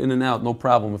 you could get in and out, no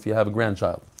problem if you have a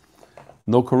grandchild.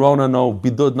 No corona, no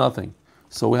bidud, nothing.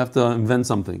 So we have to invent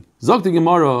something. Zok the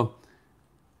Gemara,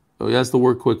 he has to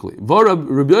work quickly.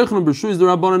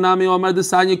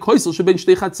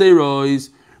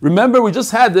 Remember, we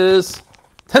just had this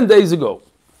 10 days ago.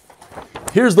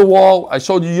 Here's the wall. I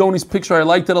showed you Yoni's picture. I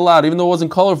liked it a lot, even though it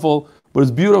wasn't colorful, but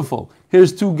it's beautiful.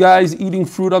 Here's two guys eating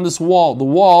fruit on this wall. The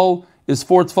wall is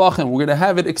 4 tfachim. We're going to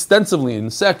have it extensively in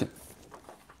a second.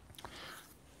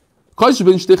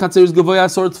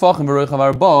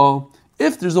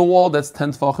 If there's a wall that's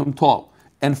 10 tfachim tall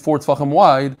and 4 tfachim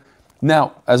wide,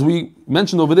 now, as we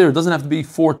mentioned over there, it doesn't have to be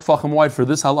 4 tfachim wide for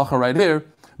this halacha right here.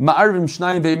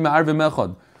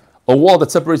 A wall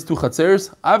that separates two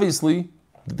chatzeres, obviously,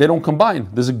 they don't combine.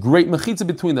 There's a great mechitza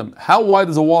between them. How wide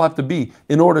does a wall have to be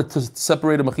in order to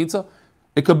separate a mechitza?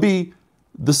 It could be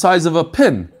the size of a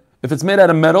pin. If it's made out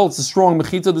of metal, it's a strong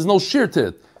mechitza, there's no shear to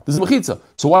it. There's a mechitza.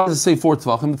 So why does it say 4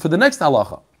 tfachim for the next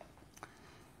halacha?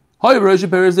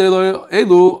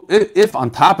 If on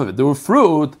top of it there were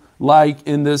fruit, like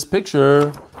in this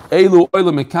picture,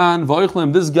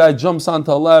 this guy jumps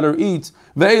onto a ladder, eats,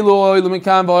 and then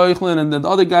the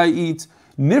other guy eats.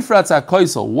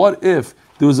 What if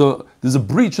there's a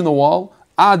breach in the wall?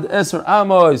 Ad eser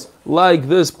amos, like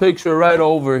this picture right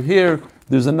over here.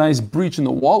 There's a nice breach in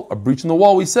the wall. A breach in the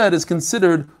wall, we said, is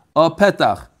considered a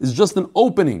petach. It's just an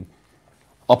opening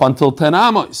up until 10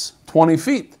 amos, 20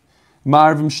 feet.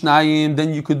 Ma'arvim shnayim,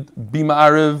 then you could be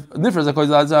ma'arv.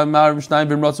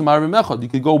 You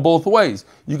could go both ways.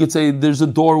 You could say there's a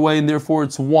doorway and therefore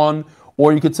it's one,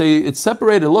 or you could say it's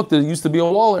separated. Look, there used to be a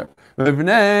wall there.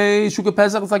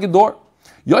 It's like a door.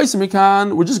 We're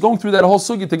just going through that whole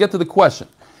sugya to get to the question.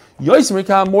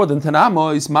 More than 10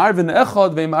 amos,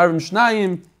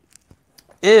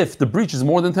 if the breach is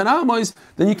more than 10 amos,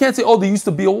 then you can't say, oh, there used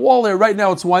to be a wall there. Right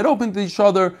now it's wide open to each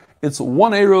other. It's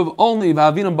one eruv only.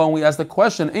 We ask the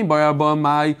question,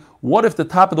 what if the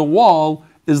top of the wall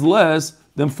is less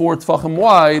than 4 tfachim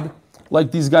wide, like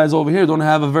these guys over here don't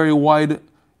have a very wide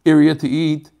area to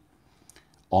eat?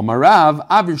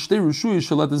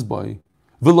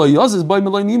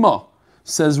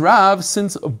 Says Rav,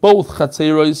 since both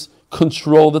chatzeros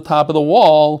control the top of the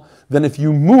wall, then if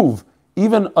you move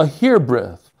even a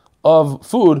hairbreadth of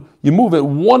food, you move it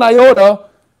 1 iota,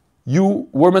 you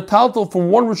were metaltal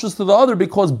from one rishus to the other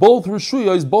because both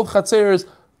rishuyos, both chatzeros,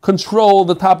 control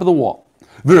the top of the wall.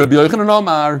 It's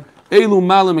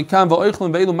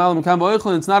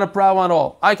not a problem at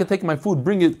all. I can take my food,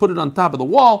 bring it, put it on top of the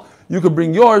wall. You could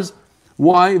bring yours.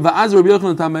 Why?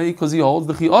 Because he holds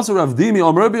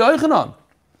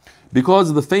because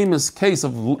of the famous case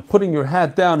of putting your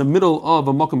hat down in the middle of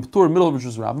a makom p'tur, middle of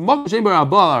rishus rabbim.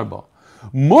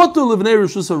 We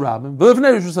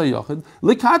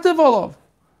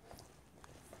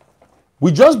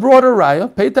just brought a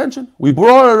raya. Pay attention. We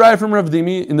brought a raya from Rav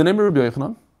Dimi in the name of Rabbi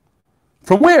Yochanan.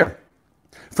 From where?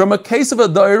 From a case of a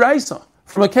da'iraisa.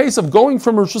 From a case of going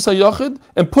from Rishus HaYachid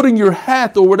and putting your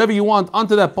hat or whatever you want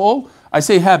onto that pole. I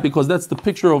say hat because that's the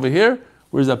picture over here.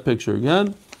 Where's that picture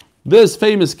again? This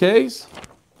famous case.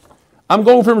 I'm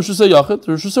going from Rishus HaYachid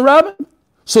to Rishus HaRabbin.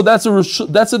 So that's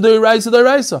a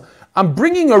da'iraisa. I'm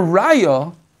bringing a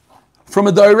raya from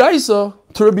a da'iraisa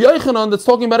to Rabbi Yochanan that's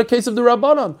talking about a case of the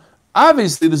Rabbanan.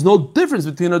 Obviously, there's no difference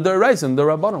between a da'iraisa and the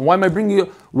Rabbanan. Why am I bringing?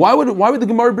 Why would the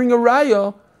Gemara bring a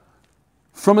raya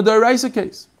from a da'iraisa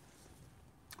case?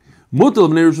 Be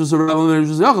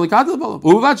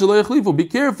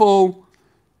careful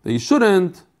that you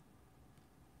shouldn't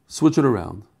switch it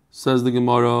around. Says the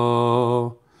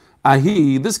Gemara,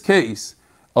 this case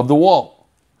of the wall,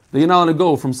 that you're not allowed to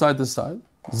go from side to side.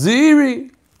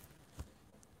 Ziri.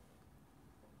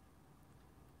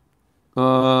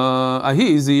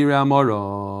 Ziri Amara.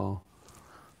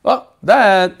 Oh,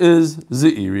 that is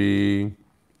Ziri.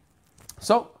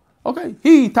 So,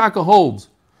 okay, Taka holds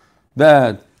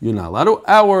that you're not allowed to.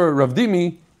 Our Rav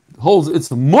Dimi holds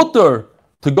it's mutter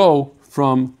to go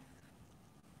from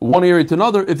one area to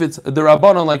another if it's the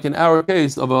Rabbanon, like in our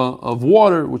case of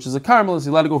water, which is a caramelist,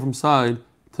 you're allowed to go from side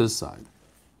to side.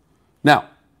 Now,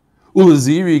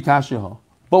 Ulaziri Kashiha.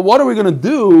 But what are we going to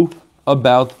do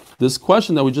about this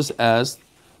question that we just asked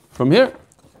from here?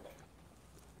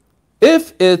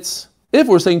 If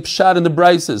we're saying Pshat in the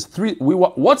Brises,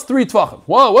 what's 3 Tvachim?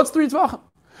 What's 3 Tvachim?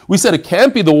 We said it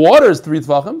can't be the water is 3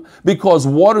 Tvachim because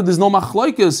water, there's no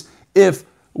machlokes if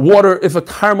a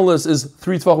caramelist is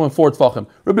 3 Tvachim and 4 Tvachim.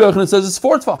 Rabbi Yochanan says it's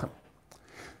 4 Tvachim.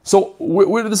 So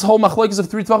where did this whole machlokes of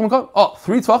 3 Tvachim come?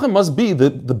 3 Tvachim must be the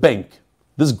bank,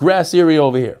 this grass area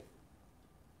over here.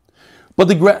 But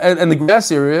the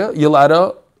grass area, you're allowed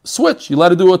to switch. You're allowed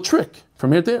to do a trick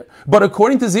from here to here. But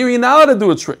according to Ziri, you're not allowed to do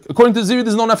a trick. According to Ziri,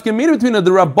 there's no nafkamina between the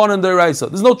Rabban and the Raisa.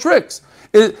 There's no tricks.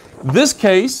 This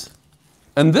case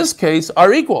and this case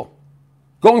are equal.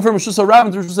 Going from Rishus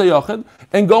HaRabban to Rishus HaYachid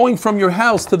and going from your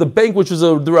house to the bank, which is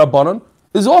the Rabbanon,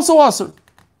 is also asur.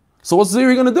 So what's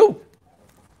Ziri going to do?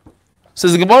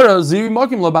 Says the Gemara, Ziri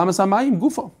makim labamas hamayim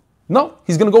gufa. No,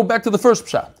 he's going to go back to the first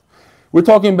pshat. We're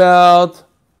talking about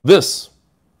this.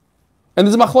 And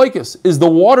there's a machlokes. Is the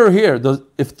water here,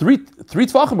 if three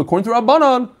Tvachim, according to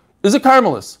Rabbanon, is a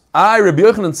caramelist? Rabbi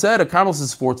Yochanan said a caramelist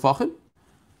is 4 Tvachim.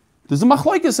 There's a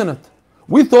machlokes in it.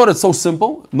 We thought it's so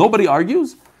simple, nobody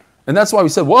argues. And that's why we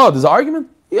said, whoa, there's an argument?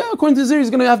 Yeah, according to Ziri, he's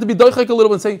going to have to be doichek a little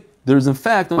bit and say, there's in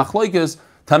fact a machlokes,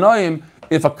 Tanaim,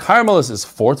 if a caramelist is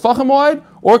 4 Tvachim wide,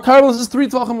 or a caramelist is 3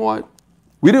 Tvachim wide.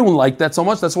 We didn't like that so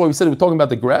much, that's why we said we're talking about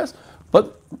the grass.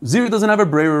 But Ziri doesn't have a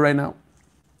brayer right now.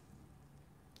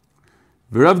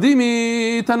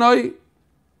 V'Ravdimi Tanoi.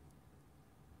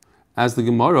 As the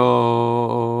Gemara,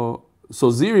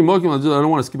 so Ziri Mokim, I don't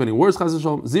want to skip any words.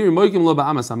 Ziri Mokim lo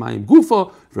ba'amas hamayim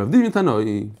gufa. V'Ravdimi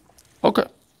Tanoi. Okay.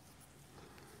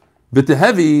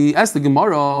 V'Tehevi, as the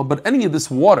Gemara, but any of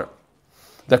this water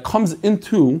that comes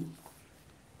into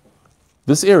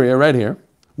this area right here,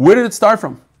 where did it start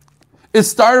from? It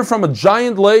started from a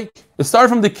giant lake. It started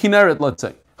from the Kinneret, let's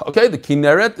say. Okay, the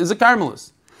Kinneret is a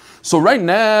caramelist. So right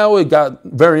now it got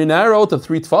very narrow to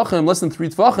 3 Tvachim, less than 3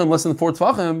 Tvachim, less than 4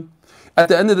 Tvachim. At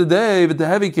the end of the day, with the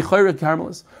heavy kichayret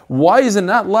caramelist, why is it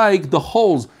not like the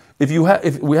holes? If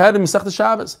we had in Masechta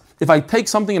Shabbos, if I take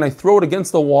something and I throw it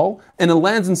against the wall and it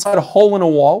lands inside a hole in a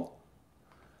wall,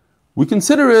 we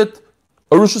consider it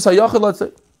a Rishus HaYachid, let's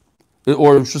say,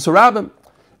 or Rishus HaRabban.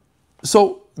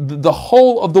 So the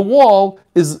whole of the wall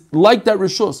is like that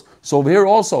Rishus. So over here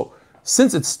also,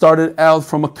 since it started out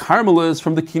from a caramelist,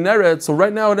 from the Kinneret, so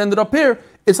right now it ended up here,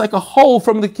 it's like a hole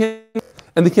from the Kinneret,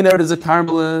 and the Kinneret is a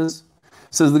caramelist.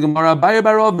 Says the Gemara, that's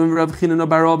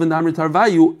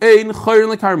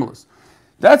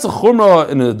a chumrah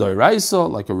in a doiraisa,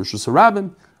 like a Rishus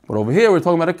HaRabban, but over here we're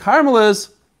talking about a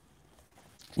caramelist.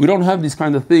 We don't have these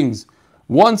kind of things.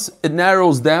 Once it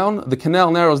narrows down, the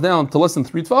canal narrows down to less than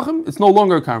 3 Tvachim, it's no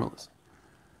longer a caramelist.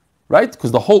 Right?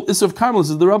 Because the whole issue of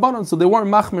caramelist is the Rabbanon, so they weren't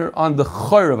machmir on the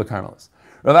chayr of a caramelist.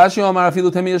 Rav Ashi Omar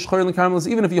afilu temi yesh chayr in the caramelist,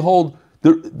 even if you hold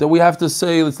that we have to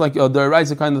say it's like the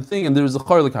Raisa kind of thing, and there is a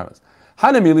chayr in the caramelist.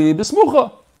 Hanamili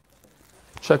b'smucha.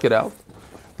 Check it out.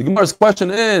 The Gemara's question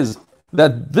is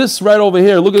that this right over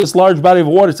here, look at this large body of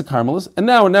water, it's a caramelist, and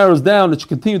now it narrows down, it should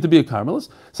continue to be a caramelist.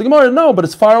 So the Gemara, no, but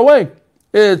it's far away.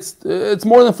 It's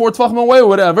more than 4 Tvachim away or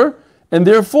whatever, and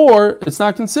therefore it's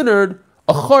not considered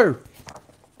a chayr.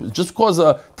 Just because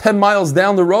 10 miles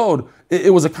down the road,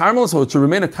 it was a caramelist, so it should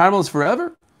remain a caramelist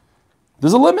forever?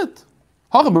 There's a limit.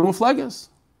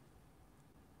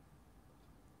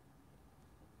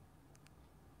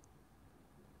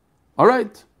 All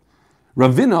right.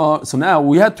 Ravina, so now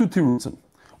we had two tirutzim.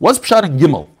 What's Pshat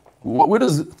Gimel? Where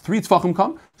does 3 Tvachim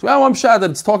come? So now I'm Pshat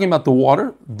that it's talking about the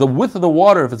water, the width of the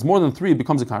water, if it's more than 3, it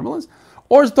becomes a caramelist,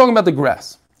 or it's talking about the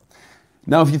grass.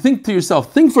 Now if you think to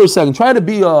yourself, think for a second, try to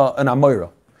be an Amoira.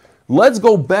 Let's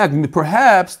go back.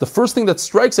 Perhaps the first thing that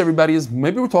strikes everybody is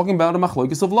maybe we're talking about a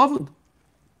machlokes of Lavan.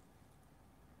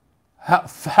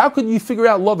 How could you figure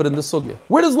out Lavan in this sugya?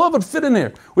 Where does Lavan fit in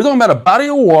here? We're talking about a body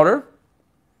of water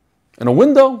and a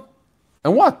window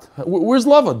and what? Where's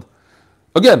Lavan?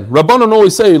 Again, Rabbanon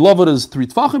always say Lavud is 3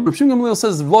 Tfachim. Rav Shimon Gamliel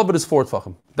says Lavud is 4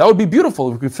 Tfachim. That would be beautiful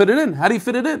if we could fit it in. How do you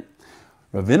fit it in?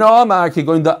 Ravina Amar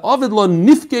going the Avid lo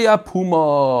nifkei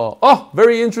apuma. Oh,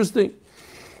 very interesting.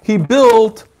 He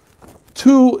built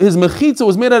his mechitza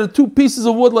was made out of 2 pieces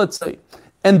of wood, let's say.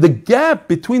 And the gap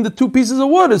between the 2 pieces of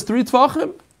wood is 3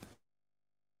 Tfachim.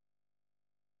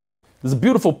 There's a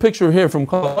beautiful picture here from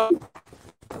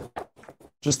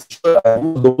just to show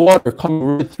the water coming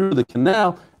right through the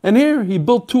canal. And here he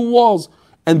built 2 walls.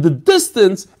 And the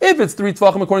distance, if it's 3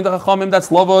 Tfachim according to Chachamim, that's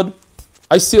Lavud,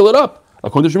 I seal it up.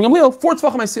 According to Shimon Gamliel, 4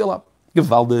 Tfachim I seal up.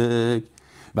 Gewaldig.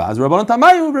 Now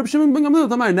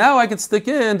I can stick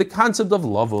in the concept of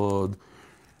Lavud.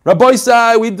 Rabbi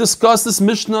Isai, we discussed this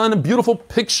Mishnah and beautiful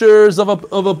pictures of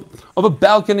a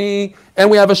balcony, and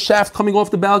we have a shaft coming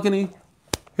off the balcony.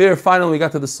 Here, finally, we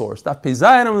got to the source. We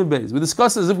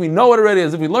discussed it as if we know it already,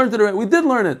 as if we learned it already. We did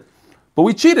learn it, but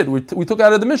we cheated. We took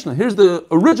out of the Mishnah. Here's the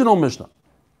original Mishnah.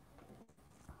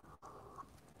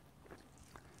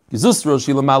 If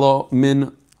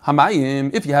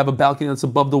you have a balcony that's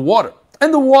above the water,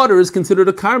 and the water is considered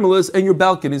a carmelis, and your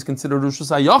balcony is considered Rosh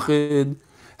Hashanah,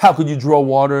 how could you draw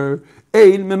water?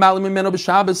 You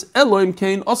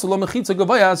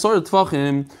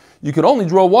could only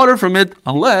draw water from it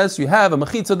unless you have a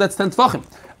mechitza that's 10 tfachim.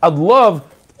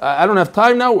 I don't have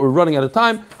time now, we're running out of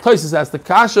time. Tosfos asked the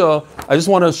kasha. I just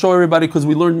want to show everybody because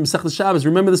we learned Masechtas Shabbos.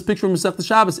 Remember this picture from Masechtas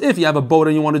Shabbos? If you have a boat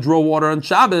and you want to draw water on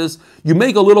Shabbos, you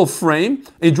make a little frame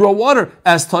and you draw water.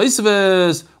 As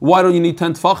Tosfos, why don't you need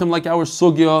 10 tfachim like our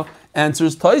sugya?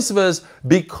 Answers Tosfos,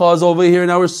 because over here in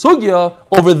our sugya,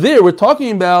 over there we're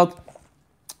talking about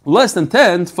less than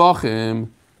 10 tfachim.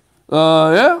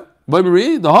 The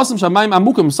Hasam Shamayim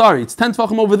Amukim, sorry, it's 10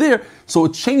 tfachim over there, so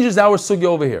it changes our sugya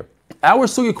over here. Our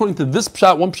sugya, according to this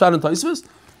pshat, one pshat in Tosfos,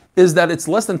 is that it's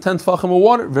less than 10 tfachim of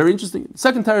water. Very interesting.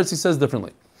 Second teretz he says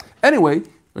differently. Anyway,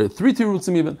 3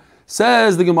 terutzim even,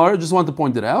 says the Gemara, just want to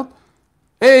point it out.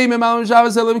 What does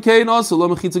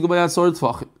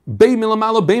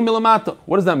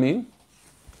that mean?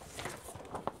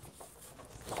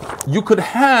 You could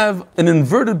have an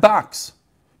inverted box.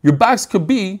 Your box could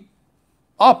be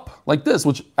up like this,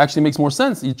 which actually makes more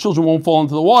sense. Your children won't fall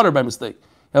into the water by mistake. You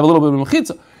have a little bit of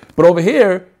mechitza. But over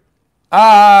here,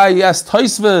 yes,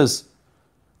 Tosfos,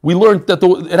 we learned that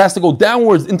it has to go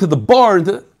downwards into the bar.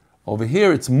 Over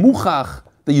here, it's muchach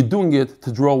that you're doing it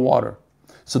to draw water.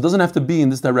 So it doesn't have to be in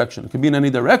this direction. It can be in any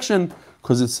direction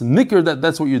because it's nicker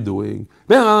that's what you're doing.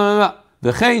 The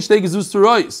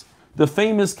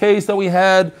famous case that we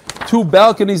had 2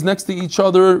 balconies next to each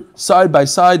other, side by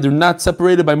side. They're not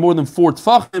separated by more than 4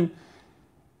 tfachim.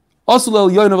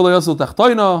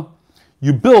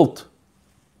 You built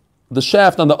the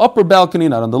shaft on the upper balcony,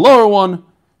 not on the lower one.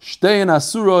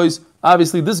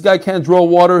 Obviously, this guy can't draw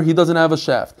water. He doesn't have a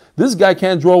shaft. This guy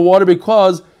can't draw water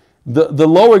because the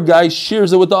lower guy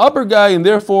shares it with the upper guy, and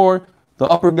therefore the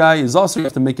upper guy is also, you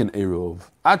have to make an eruv.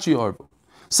 Achi arvu.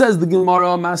 Says the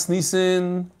Gemara Mas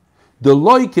Nisin, the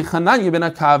loy ki Chananya ben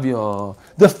Akavia,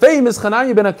 the famous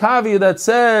Chananya ben Akavia that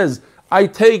says, I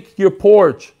take your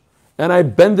porch and I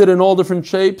bend it in all different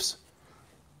shapes.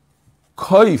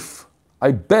 Kaif,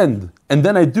 I bend, and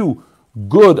then I do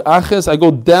good aches, I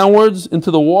go downwards into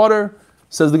the water.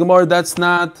 Says the Gemara, that's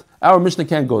not, our Mishnah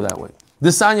can't go that way.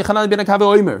 This Sanya Chananya ben Akavia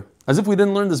oimer, as if we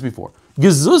didn't learn this before.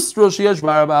 Gezust Rosh Yesh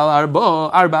Bar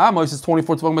Arba Amos is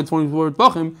 24 tefachim by 24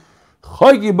 tefachim.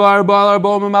 Chaygi Bar Arba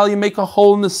Mamal, you make a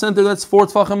hole in the center that's 4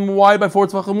 tefachim wide by 4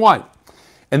 tefachim wide.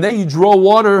 And then you draw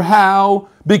water, how?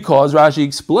 Because Rashi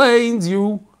explains,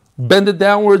 you bend it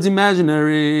downwards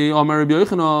imaginary. Amar Rabbi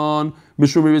Yochanan,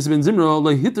 Mishur Rabbi ben Zimra,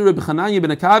 Lehitter Rabbi Chananya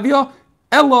ben Akavia,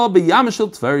 Ella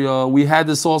b'Yamashil Tveria. We had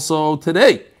this also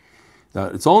today. Now,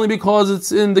 it's only because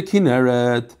it's in the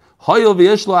Kinneret. It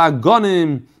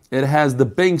has the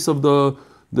banks of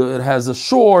it has a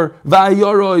shore,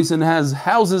 and has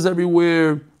houses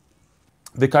everywhere.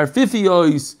 The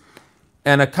karfifios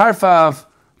and a karfaf.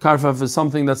 Karfaf is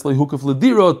something that's like hukaf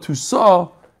ledira to saw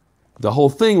the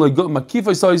whole thing like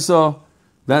makifai saisa.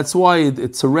 That's why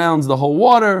it surrounds the whole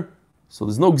water. So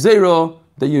there's no gzera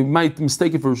that you might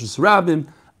mistake it for Rosh Hashanah.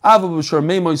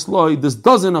 This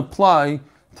doesn't apply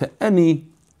to any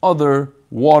other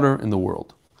water in the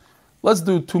world. Let's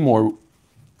do 2 more,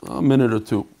 a minute or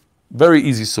 2. Very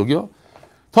easy sugya.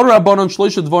 3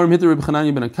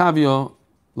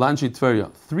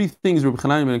 things Rabbi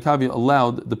Chananya ben Akavia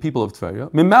allowed the people of Tveria.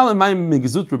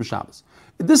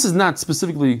 This is not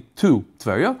specifically to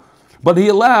Tveria, but he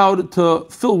allowed to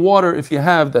fill water if you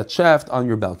have that shaft on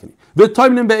your balcony.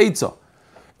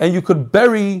 And you could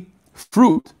bury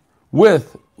fruit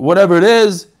with whatever it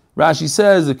is. Rashi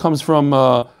says it comes from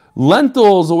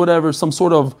lentils or whatever, some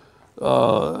sort of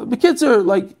the kids are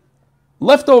like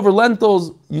leftover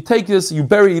lentils. You take this, you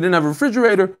bury. You didn't have a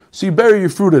refrigerator, so you bury your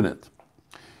fruit in it.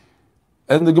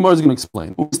 And the Gemara is going to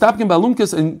explain. We stop in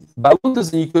balunkas and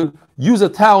you could use a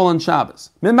towel on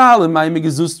Shabbos. We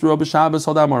just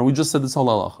said this whole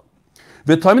halacha.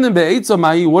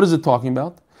 What is it talking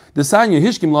about? Now,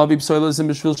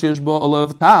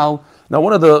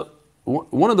 one of the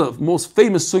most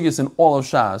famous sugyas in all of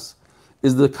Shas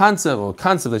is the concept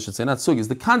I should say, not sugyas,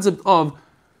 the concept of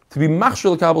to be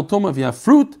machshir l'kabel tumah. If you have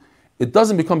fruit, it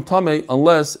doesn't become tamei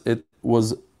unless it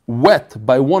was wet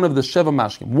by one of the sheva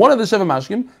mashkim. One of the sheva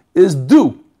mashkim is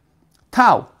dew,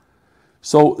 tal.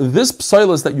 So this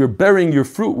psilus that you're burying your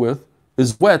fruit with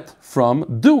is wet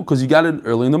from dew because you got it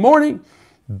early in the morning.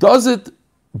 Does it?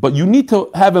 But you need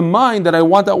to have in mind that I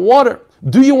want that water.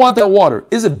 Do you want that water?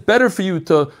 Is it better for you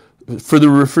for the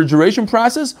refrigeration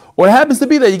process, or it happens to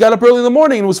be that you got up early in the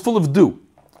morning and it was full of dew?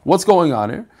 What's going on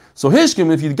here? So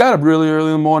hishkim, if you got up really early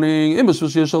in the morning,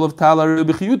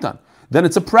 then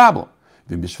it's a problem.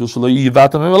 But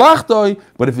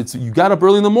if you got up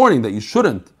early in the morning that you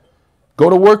shouldn't go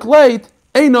to work late,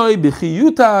 then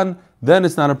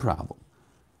it's not a problem.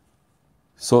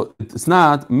 So it's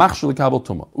not machshir l'kabel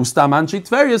tumah. Ustaman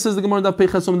sheitveria, says the Gemara,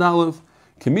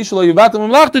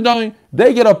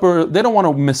 they get up early, they don't want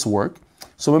to miss work.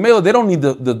 So they don't need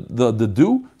the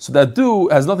dew. So that dew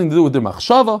has nothing to do with their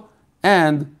machshava,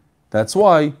 and that's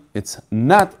why it's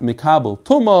not mikabel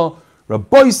tumah.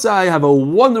 Rabbi Isai, have a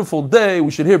wonderful day.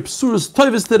 We should hear Psuras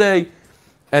Toivus today.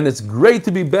 And it's great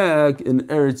to be back in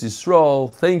Eretz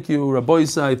Yisrael. Thank you, Rabbi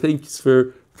Isai. Thanks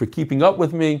for keeping up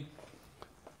with me.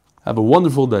 Have a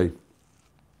wonderful day.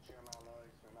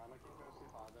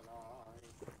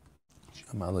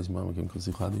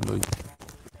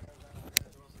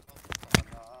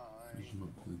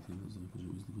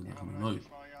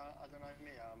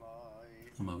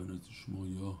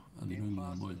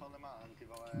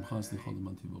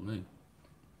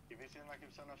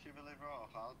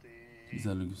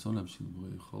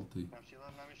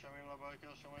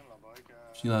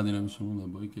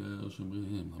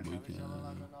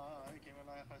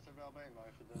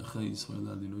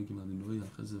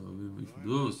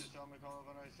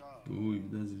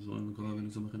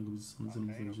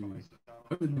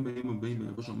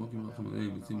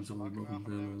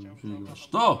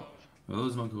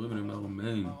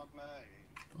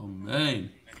 Amen.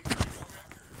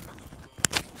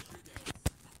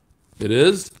 It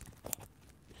is?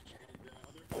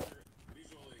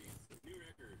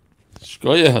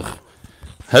 Shkoyach.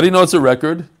 How do you know it's a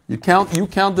record? You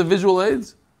count the visual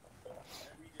aids?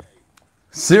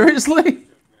 Seriously?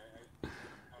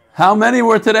 How many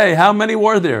were today? How many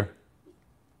were there?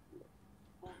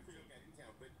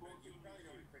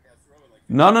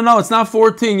 No, it's not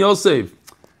 14, Yosef.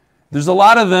 There's a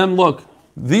lot of them. Look,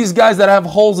 these guys that have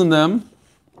holes in them,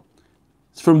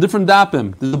 it's from different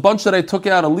dapim. There's a bunch that I took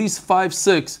out, at least 5,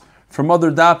 6 from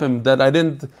other dapim that I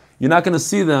didn't. You're not going to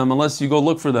see them unless you go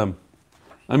look for them.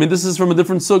 I mean, this is from a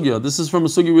different sugya. This is from a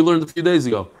sugya we learned a few days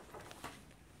ago.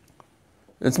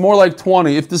 It's more like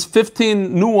 20. If there's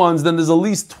 15 new ones, then there's at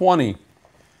least 20.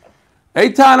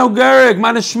 Eitan Ogerik,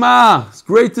 Manishma. It's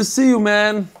great to see you,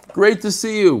 man. Great to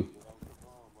see you.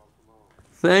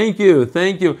 Thank you.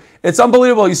 It's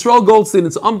unbelievable. Yisrael Goldstein,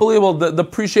 it's unbelievable. The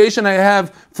appreciation I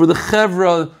have for the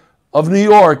Chevra of New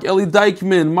York, Eli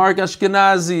Dykman, Mark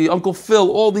Ashkenazi, Uncle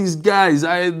Phil, all these guys.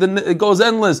 It goes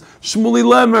endless. Shmuley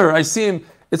Lemmer, I see him.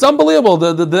 It's unbelievable.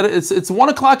 It's 1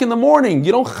 o'clock in the morning.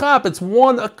 You don't chap. It's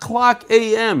 1 o'clock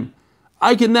a.m.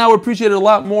 I can now appreciate it a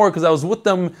lot more because I was with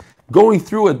them going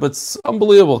through it. But it's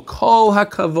unbelievable. Kol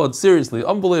hakavod. Seriously,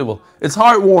 unbelievable. It's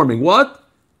heartwarming. What?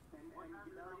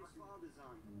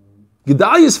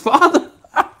 Gedaliah's father?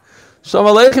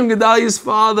 Shalom Aleichem, Gedaliah's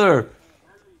father.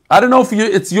 I don't know if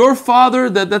it's your father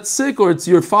that's sick or it's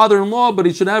your father-in-law, but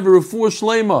he should have a refuah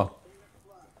shlema.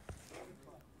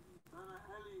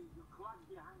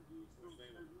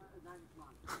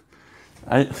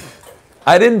 I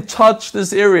didn't touch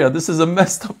this area. This is a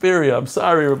messed up area. I'm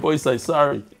sorry, Rabbi Isai,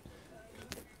 sorry.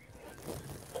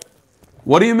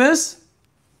 What do you miss?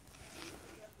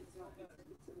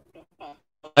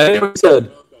 I didn't hear what you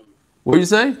said. What do you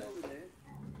say? The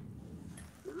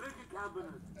liquor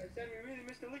cabinet. I said we really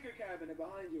missed the liquor cabinet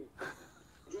behind you.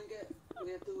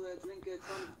 We have to drink a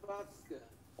ton of vodka.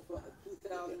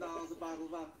 $2,000 a bottle of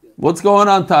vodka. What's going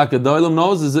on, Taka? The Olam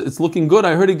knows it's looking good.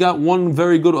 I heard he got one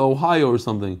very good Ohio or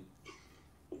something.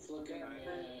 It's looking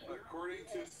According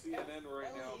to CNN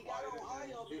right now, you got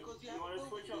Ohio because you have to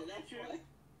switch up. That's why.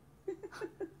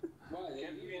 Why? They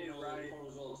give you any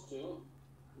results too.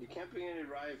 You can't bring any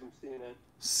Ryan from CNN.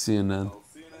 CNN. Well,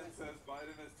 CNN says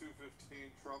Biden has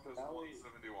 215, Trump has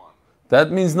 171.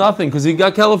 That means nothing because he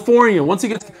got California. Once he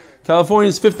gets California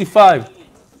is 55.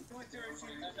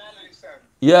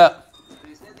 Yeah.